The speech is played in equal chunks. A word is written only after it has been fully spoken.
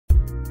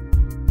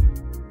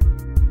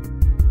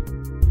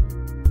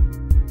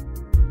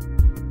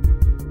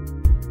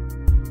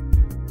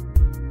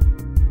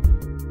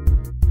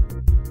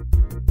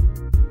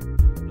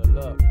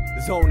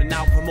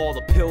from all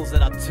the pills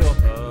that I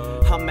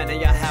took. How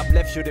many I have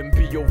left shouldn't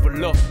be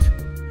overlooked.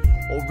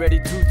 Already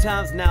 2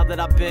 times now that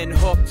I've been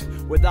hooked.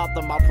 Without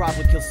them I'll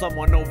probably kill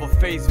someone over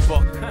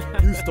Facebook.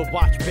 Used to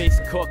watch bass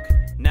cook,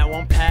 now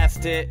I'm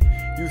past it.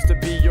 Used to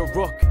be your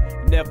rook,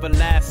 never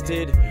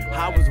lasted.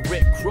 I was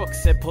with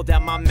crooks and pulled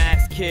out my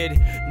mask, kid.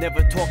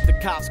 Never talk to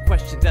cops,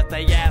 questions that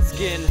they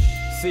asking.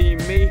 See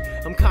me,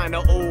 I'm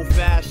kinda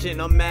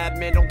old-fashioned. A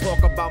madman, don't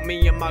talk about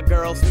me and my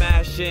girl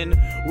smashing.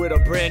 With a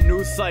brand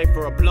new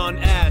cipher, a blunt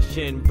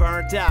ashin'.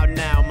 Burnt out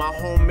now, my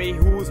homie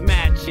who's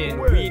matching.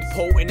 Weed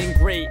potent and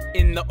great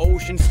in the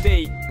ocean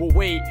state. But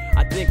wait,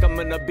 I think I'm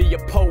gonna be a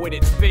poet,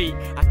 it's fate.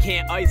 I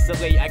can't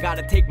isolate, I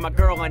gotta take my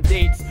girl on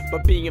dates.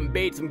 But being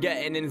Bates, I'm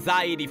getting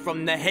anxiety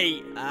from the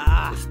hate.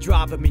 It's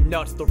driving me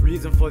nuts, the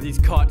reason for these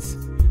cuts.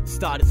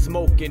 Started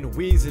smoking,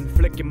 wheezing,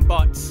 flicking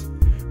butts.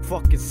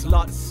 Fucking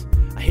sluts,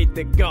 I hate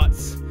their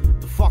guts.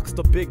 The fuck's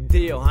the big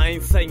deal? I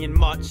ain't saying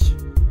much.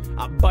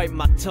 I bite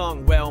my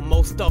tongue, well,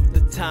 most of the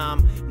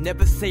time.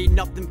 Never say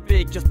nothing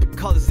big just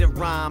because it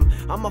rhyme.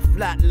 I'm a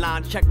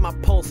flatline, check my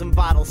pulse and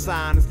vital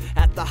signs.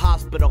 At the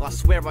hospital, I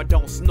swear I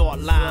don't snort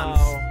limes.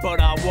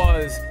 But I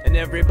was, and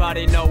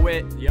everybody know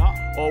it.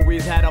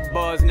 Always had a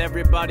buzz and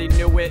everybody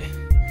knew it.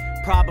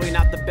 Probably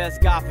not the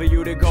best guy for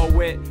you to go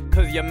with,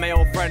 cause your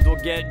male friends will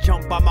get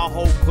jumped by my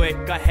whole clique.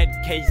 A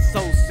head case so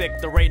sick,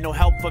 there ain't no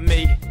help for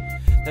me.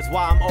 That's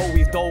why I'm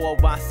always dolo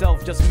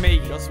myself, just me.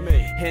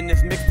 In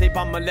this mixtape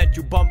I'ma let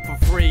you bump for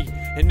free.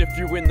 And if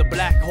you in the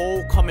black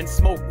hole, come and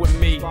smoke with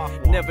me.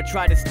 Never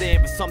try to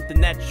stand for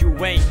something that you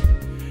ain't.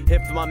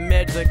 If my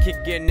meds are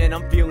kicking and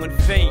I'm feeling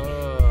faint,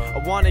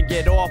 I wanna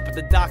get off but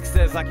the doc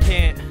says I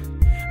can't.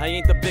 I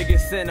ain't the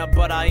biggest sinner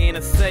but I ain't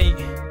a saint.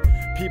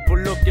 People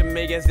look at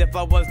me as if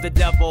I was the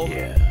devil.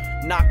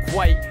 Not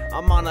quite,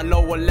 I'm on a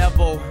lower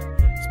level.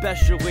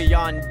 Especially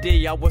on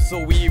D, I was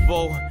so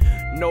evil.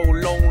 No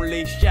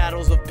lonely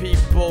shadows of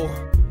people.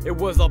 It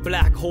was a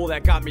black hole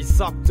that got me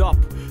sucked up.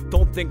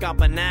 Don't think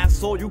I'm an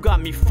asshole, you got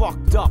me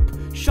fucked up.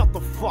 Shut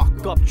the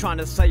fuck up trying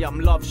to say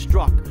I'm love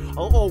struck.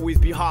 I'll always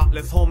be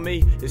heartless,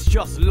 homie, it's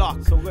just luck.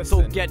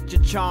 So get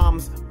your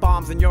charms,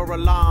 bombs and your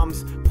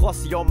alarms,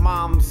 plus your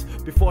mom's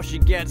before she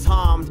gets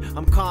harmed.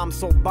 I'm calm,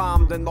 so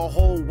bombed and the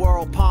whole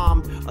world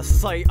palmed. A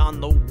site on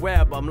the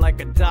web, I'm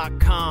like a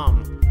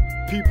 .com.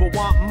 People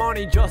want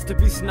money just to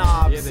be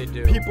snobs. Yeah, they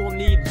do. People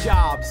need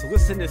jobs.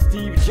 Listen to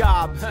Steve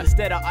Jobs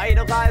instead of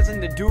idolizing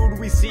the dude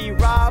we see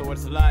rob. So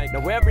it's like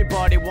now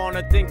everybody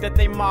wanna think that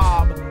they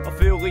mob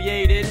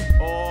affiliated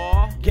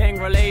or gang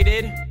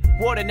related.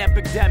 What an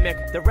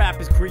epidemic the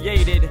rap is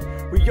created.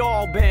 We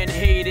all been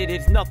hated,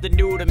 it's nothing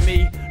new to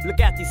me.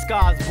 Look at these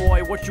scars,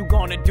 boy, what you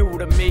gonna do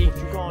to me?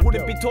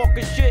 Wouldn't be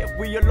talking shit,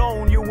 we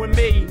alone, you and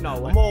me.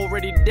 I'm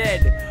already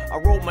dead, I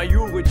wrote my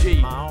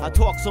eulogy. I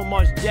talk so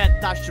much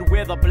death, I should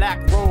wear the black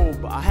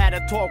robe. I had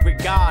a talk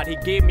with God, he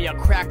gave me a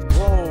cracked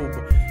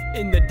globe.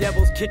 In the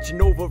devil's kitchen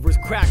over his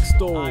crack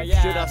stove.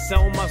 Should I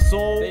sell my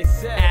soul?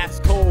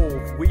 Ask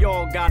Hove. We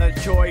all got a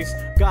choice,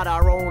 got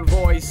our own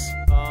voice.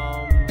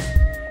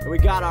 We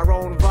got our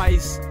own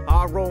vice,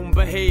 our own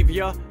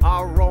behavior,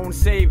 our own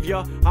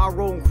savior,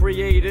 our own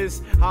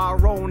creators,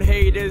 our own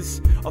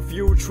haters, a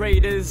few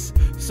traitors,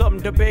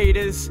 some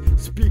debaters.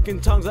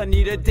 Speaking tongues, I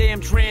need a damn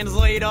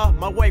translator.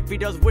 My wifey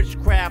does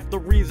witchcraft, the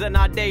reason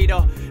I date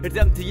her. It's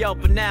MTL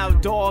for now,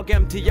 dog,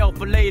 MTL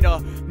for later.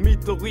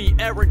 Meet the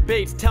lead, Eric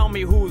Bates, tell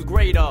me who's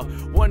greater.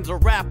 One's a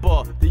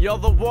rapper, the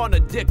other one a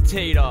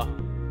dictator.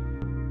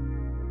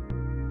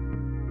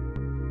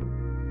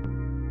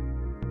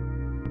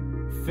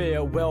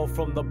 Farewell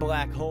from the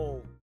black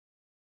hole.